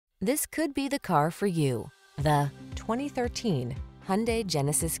This could be the car for you. The 2013 Hyundai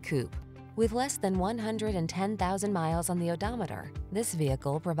Genesis Coupe. With less than 110,000 miles on the odometer, this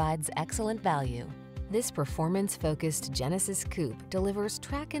vehicle provides excellent value. This performance-focused Genesis Coupe delivers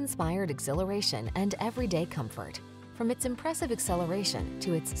track-inspired exhilaration and everyday comfort. From its impressive acceleration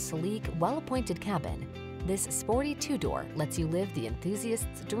to its sleek, well-appointed cabin, this sporty two-door lets you live the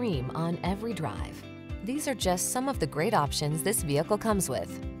enthusiast's dream on every drive. These are just some of the great options this vehicle comes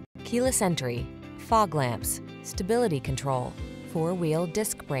with: keyless entry, fog lamps, stability control, four-wheel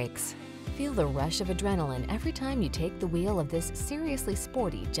disc brakes. Feel the rush of adrenaline every time you take the wheel of this seriously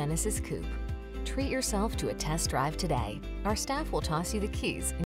sporty Genesis Coupe. Treat yourself to a test drive today. Our staff will toss you the keys